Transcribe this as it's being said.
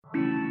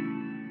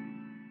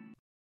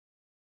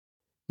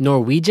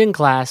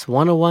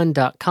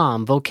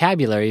NorwegianClass101.com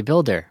Vocabulary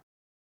Builder.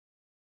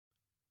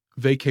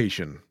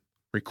 Vacation.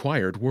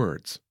 Required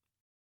words.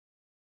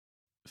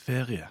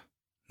 Ferie.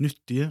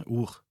 Nyttige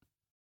ord.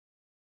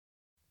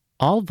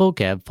 All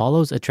vocab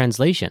follows a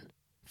translation.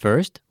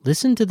 First,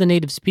 listen to the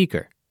native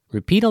speaker.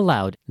 Repeat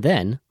aloud,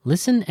 then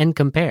listen and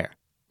compare.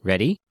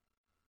 Ready?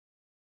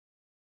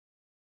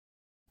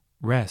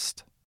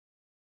 Rest.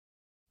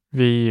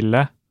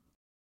 Hvile.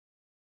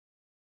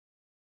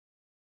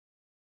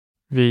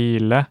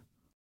 Hvile.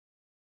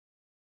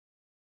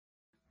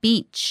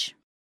 Beach.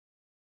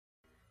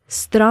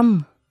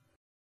 Strand.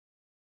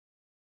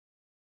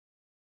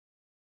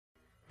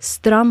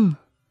 Strand.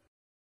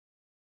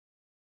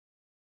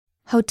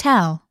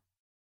 Hotel.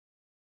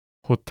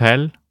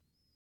 Hotell.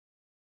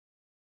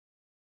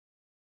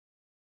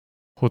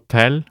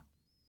 Hotell.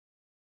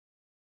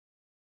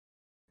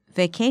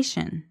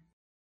 Vacation.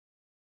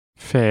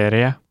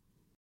 Ferie.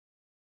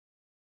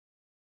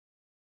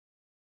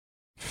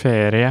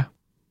 Ferie.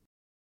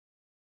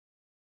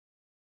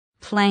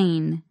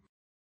 Plane.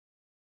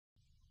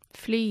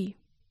 Fly.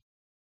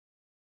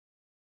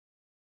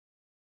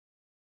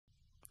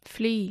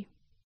 Fly.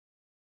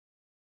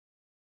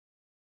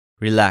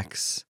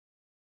 Relax.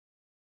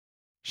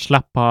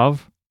 Slapp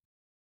av.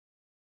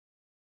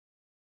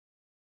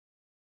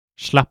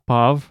 Slapp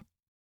av.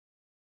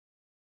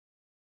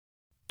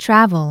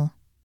 Travel.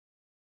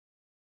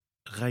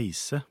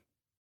 Reise.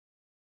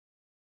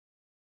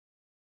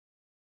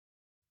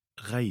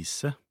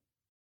 Reise.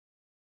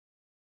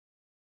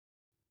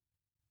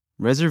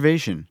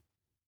 Reservation.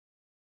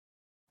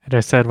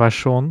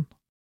 Reservasjon.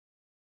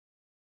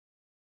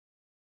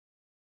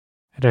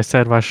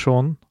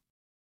 Reservasjon.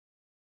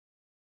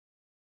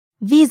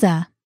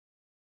 Visa.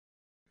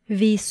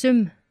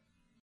 Visum.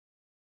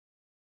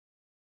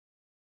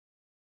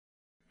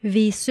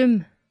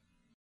 Visum.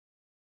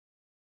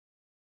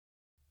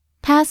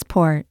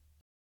 Passport.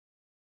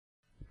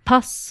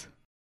 Pass.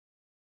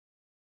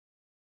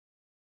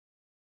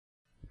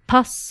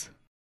 Pass.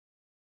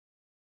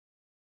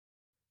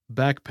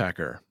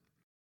 Backpacker.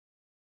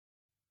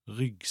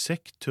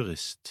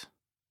 Ryggsekkturist.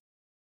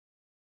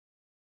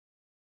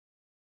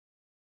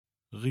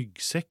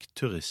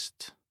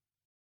 Ryggsekkturist.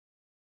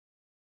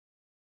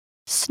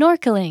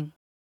 Snorkeling.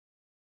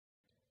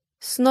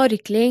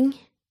 Snorkling.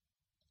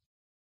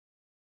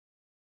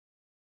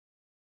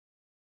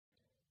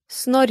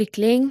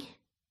 Snorkling.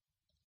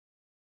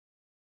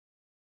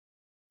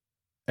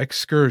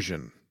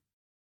 Excursion.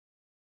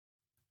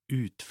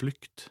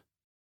 Utflukt.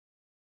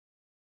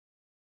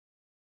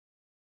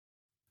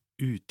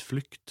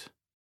 Utflukt.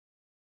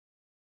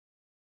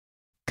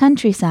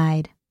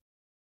 Countryside.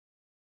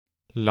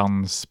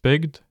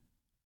 Landsbygd.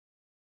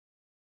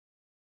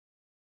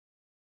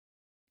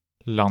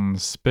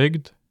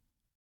 Landsbygd.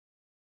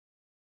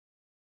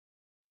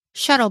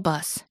 Shuttle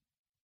bus.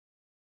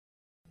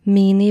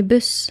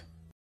 Minibus.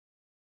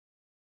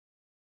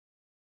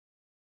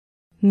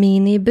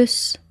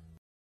 Minibus.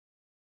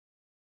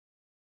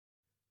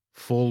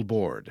 Full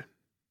board.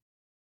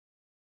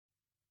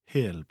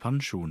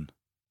 Helpensjon.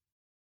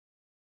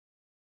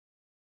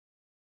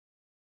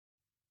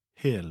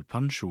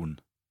 Helpensjon.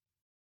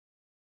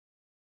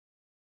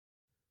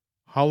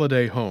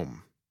 Holiday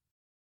home.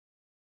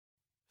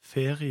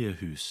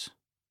 Feriehus.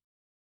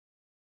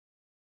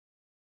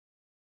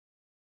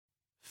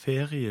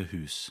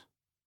 Feriehus.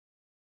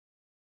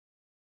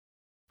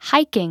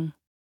 Hiking.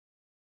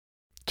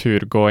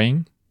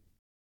 Turgåing.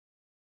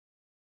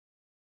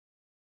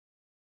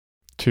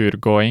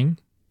 Turgåing.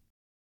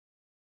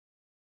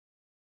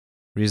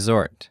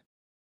 Resort.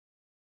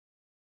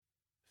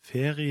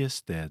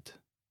 Feriested.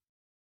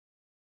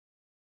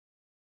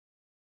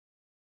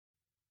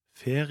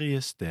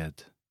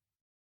 Feriested.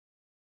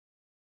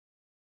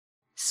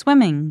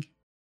 Swimming.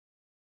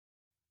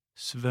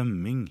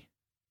 Svømming.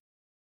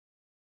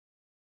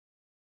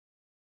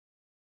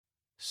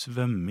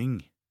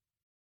 Svømming.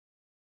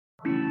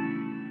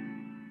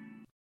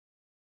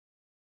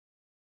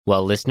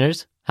 Well,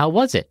 listeners, how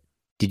was it?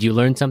 Did you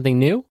learn something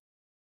new?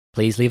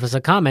 Please leave us a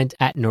comment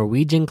at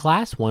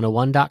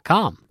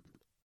NorwegianClass101.com.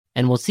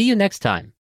 And we'll see you next time.